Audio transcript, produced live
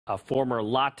A former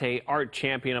latte art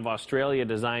champion of Australia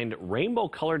designed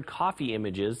rainbow-colored coffee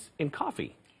images in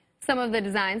coffee. Some of the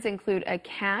designs include a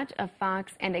cat, a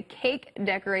fox, and a cake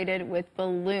decorated with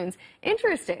balloons.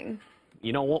 Interesting.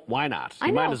 You know what? Why not? I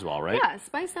You know. might as well, right? Yeah,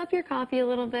 spice up your coffee a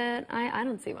little bit. I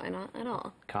don't see why not at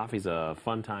all. Coffee's a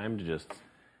fun time to just,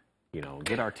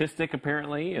 get artistic,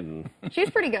 apparently, and She's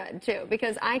pretty good, too,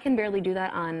 because I can barely do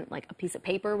that on, like, a piece of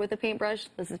paper with a paintbrush.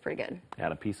 This is pretty good.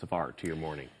 add a piece of art to your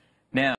morning.